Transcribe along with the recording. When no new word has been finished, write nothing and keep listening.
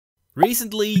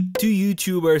Recently, two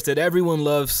YouTubers that everyone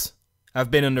loves have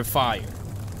been under fire.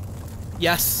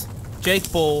 Yes,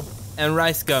 Jake Paul and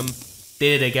Ricegum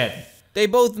did it again. They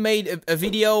both made a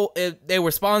video, they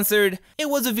were sponsored. It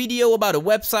was a video about a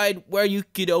website where you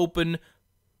could open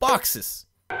boxes.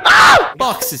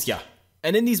 Boxes, yeah.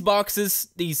 And in these boxes,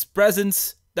 these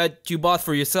presents that you bought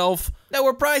for yourself, there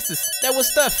were prizes, there was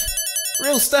stuff,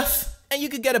 real stuff. And you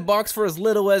could get a box for as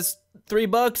little as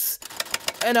 $3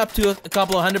 and up to a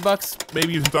couple of $100.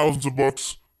 Maybe even thousands of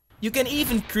bucks. You can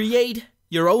even create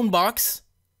your own box,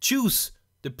 choose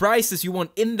the prices you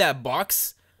want in that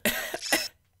box,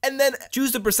 and then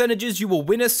choose the percentages you will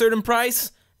win a certain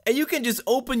price, and you can just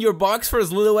open your box for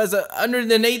as little as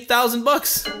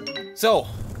 $108,000. So,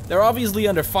 they're obviously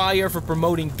under fire for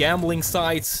promoting gambling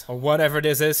sites, or whatever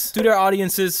this is, to their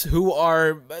audiences who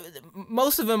are,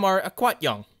 most of them are quite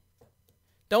young.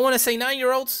 Don't want to say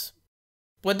 9-year-olds,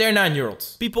 but they're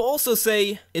 9-year-olds. People also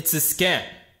say it's a scam.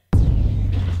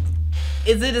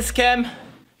 Is it a scam?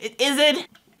 Is it?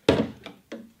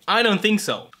 I don't think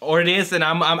so. Or it is,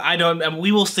 and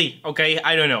we will see, okay?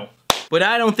 I don't know. But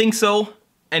I don't think so,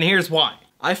 and here's why.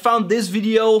 I found this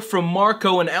video from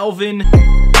Marco and Alvin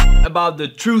about the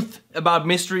truth about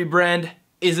mystery brand.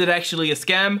 Is it actually a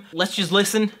scam? Let's just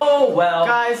listen. Oh well.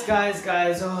 Guys.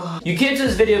 Oh. You came to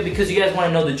this video because you guys want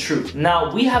to know the truth.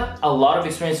 Now, we have a lot of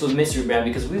experience with mystery brand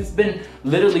because we've been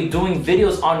literally doing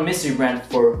videos on mystery brand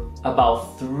for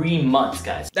about 3 months,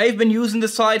 guys. They've been using the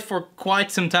site for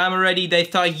quite some time already. They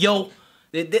thought, yo,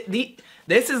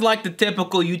 this is like the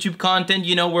typical YouTube content,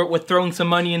 you know, we're throwing some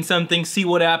money in something, see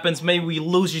what happens. Maybe we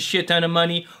lose a shit ton of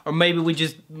money, or maybe we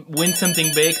just win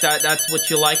something big. That's what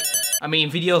you like. I mean,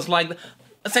 videos like that.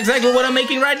 That's exactly what I'm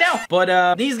making right now.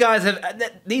 But these guys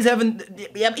haven't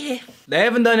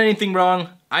done anything wrong.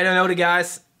 I don't know the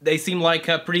guys. They seem like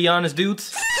pretty honest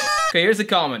dudes. Okay, here's a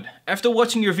comment. After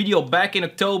watching your video back in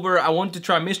October, I wanted to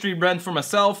try mystery brand for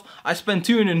myself. I spent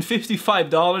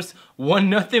 $255, won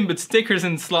nothing but stickers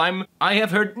and slime. I have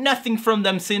heard nothing from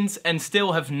them since and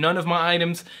still have none of my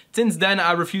items. Since then,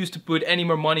 I refuse to put any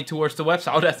more money towards the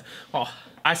website.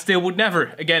 I still would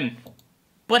never, again.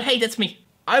 But hey, that's me.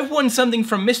 I've won something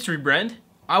from mystery brand.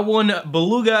 I won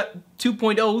Beluga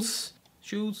 2.0's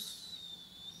shoes.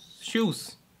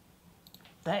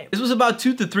 Damn. This was about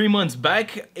 2 to 3 months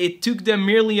back. It took them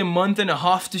merely a month and a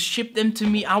half to ship them to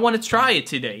me. I want to try it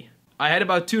today. I had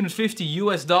about $250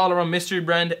 US on mystery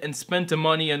brand and spent the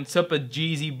money on Super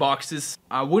Jeezy boxes.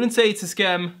 I wouldn't say it's a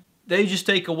scam. They just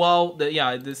take a while.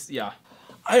 I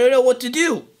don't know what to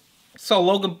do. So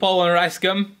Logan Paul and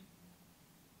Ricegum.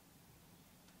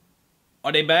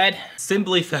 Are they bad?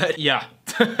 Simply that, yeah.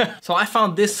 So I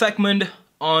found this segment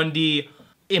on the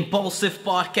Impulsive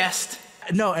podcast.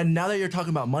 No, and now that you're talking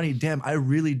about money, damn, I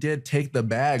really did take the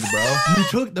bag, bro. You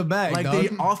took the bag, like, dog. They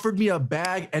offered me a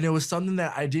bag, and it was something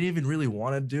that I didn't even really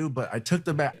want to do, but I took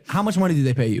the bag. How much money did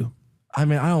they pay you? I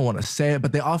mean, I don't want to say it,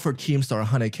 but they offered Keemstar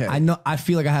 $100K. I know. I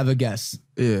feel like I have a guess.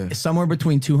 Yeah. It's somewhere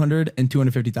between $200,000 and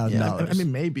 $250,000. Yeah, I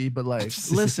mean, maybe, but like,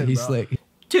 listen, he's bro. slick.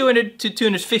 200 to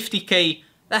 250K.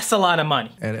 That's a lot of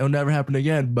money. And it'll never happen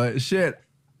again, but shit,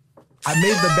 I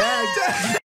made the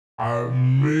bag. I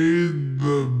made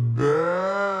the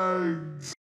bag.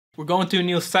 We're going to a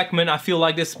new segment. I feel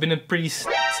like this has been a pretty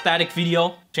static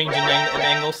video. Changing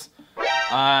angles.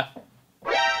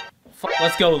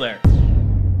 Let's go there.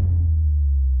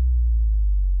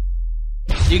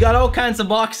 You got all kinds of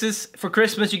boxes. For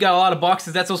Christmas, you got a lot of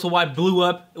boxes. That's also why it blew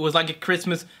up. It was like a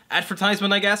Christmas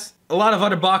advertisement, I guess. A lot of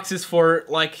other boxes for,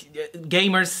 like,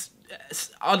 gamers.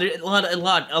 A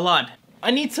lot.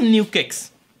 I need some new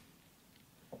kicks.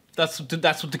 That's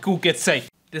what the cool kids say.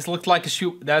 This looks like a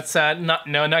shoe. That's not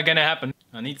gonna happen.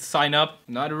 I need to sign up.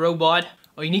 Not a robot.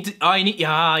 Oh, you need to.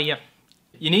 Yeah.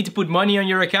 You need to put money on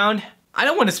your account. I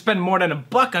don't want to spend more than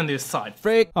 $1 on this site.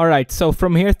 Frick. Alright, so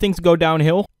from here things go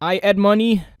downhill. I add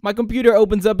money, my computer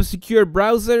opens up a secure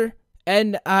browser,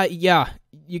 and yeah,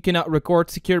 you cannot record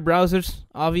secure browsers,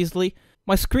 obviously.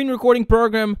 My screen recording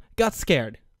program got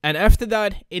scared, and after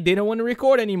that, it didn't want to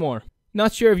record anymore.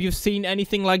 Not sure if you've seen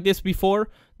anything like this before.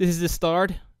 This is the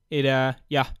start. It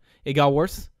got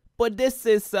worse. But this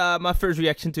is my first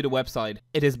reaction to the website.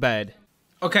 It is bad.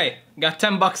 Okay, got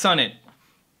 $10 on it.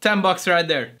 $10 right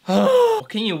there. What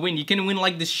can you win? You can win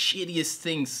like the shittiest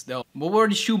things though. What were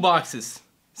the shoe boxes?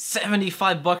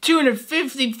 $75.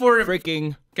 $250 for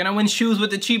freaking. Can I win shoes with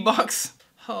the cheap box?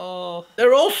 Oh,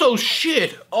 they're also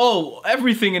shit. Oh,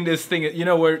 everything in this thing, you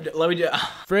know where, let me just,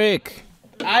 frick.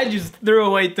 I just threw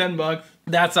away $10.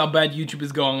 That's how bad YouTube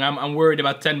is going. I'm worried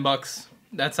about $10.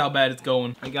 That's how bad it's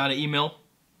going. I got an email.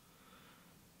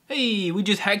 Hey, we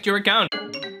just hacked your account.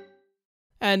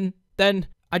 And then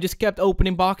I just kept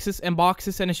opening boxes and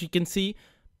boxes, and as you can see,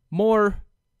 more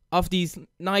of these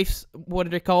knives, what are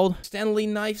they called? Stanley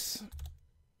knives?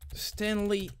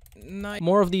 Stanley knife.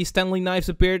 More of these Stanley knives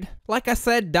appeared. Like I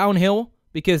said, downhill,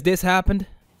 because this happened.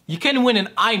 You can win an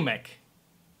iMac.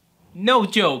 No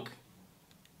joke.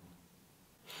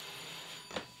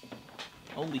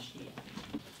 Holy shit.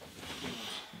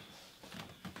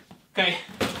 Okay.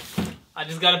 I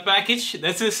just got a package.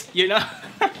 This is, you're not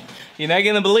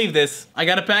gonna believe this. I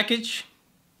got a package.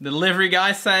 The delivery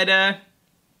guy said,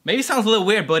 maybe it sounds a little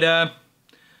weird, but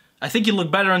I think you look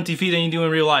better on TV than you do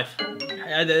in real life.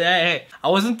 Hey, I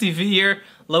was on TV here,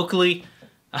 locally.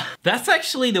 That's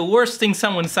actually the worst thing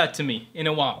someone said to me in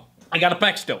a while. I got a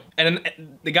package though, and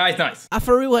the guy's nice. I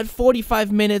for real had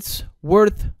 45 minutes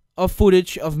worth of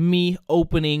footage of me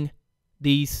opening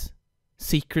these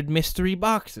secret mystery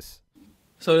boxes.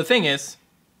 So the thing is,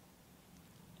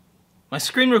 my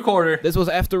screen recorder, this was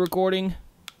after recording,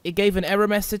 it gave an error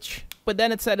message, but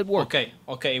then it said it worked.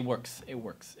 Okay, it works.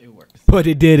 But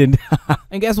it didn't.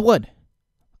 And guess what?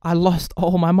 I lost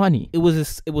all my money. It was a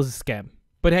scam.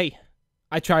 But hey,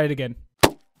 I tried it again.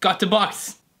 Got the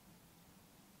box.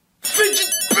 Fidget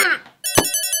spinner.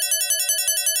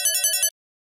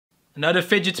 Another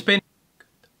fidget spinner.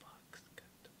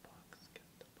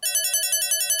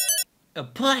 A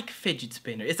black fidget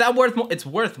spinner. Is that worth more? It's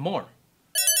worth more.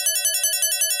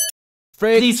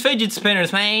 These fidget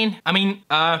spinners, man. I mean,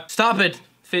 stop it.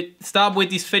 Stop with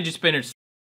these fidget spinners.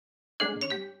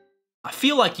 I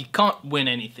feel like you can't win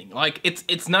anything. Like,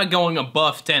 it's not going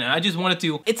above 10. I just wanted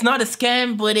to... It's not a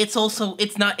scam, but it's also...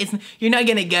 You're not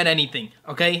gonna get anything,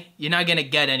 okay? You're not gonna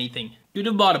get anything. You'd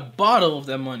have bought a bottle of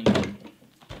that money.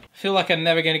 I feel like I'm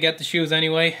never gonna get the shoes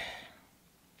anyway.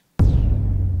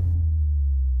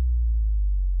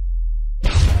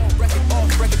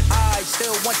 I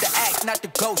still want the act, not the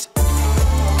ghost.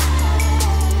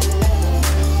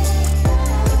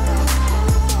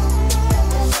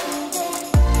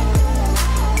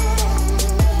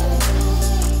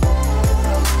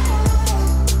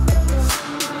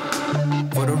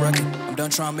 For the record, I'm done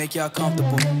trying to make y'all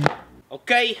comfortable.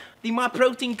 Okay, the My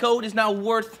Protein code is now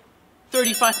worth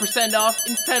 35% off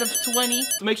instead of 20.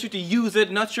 So make sure to use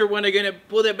it. Not sure when they're gonna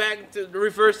put it back to the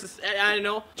reverse. I don't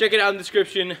know. Check it out in the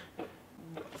description.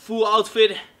 Full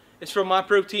outfit is from My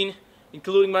Protein,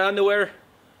 including my underwear,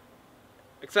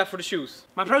 except for the shoes.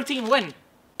 My Protein win.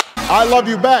 I love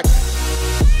you back.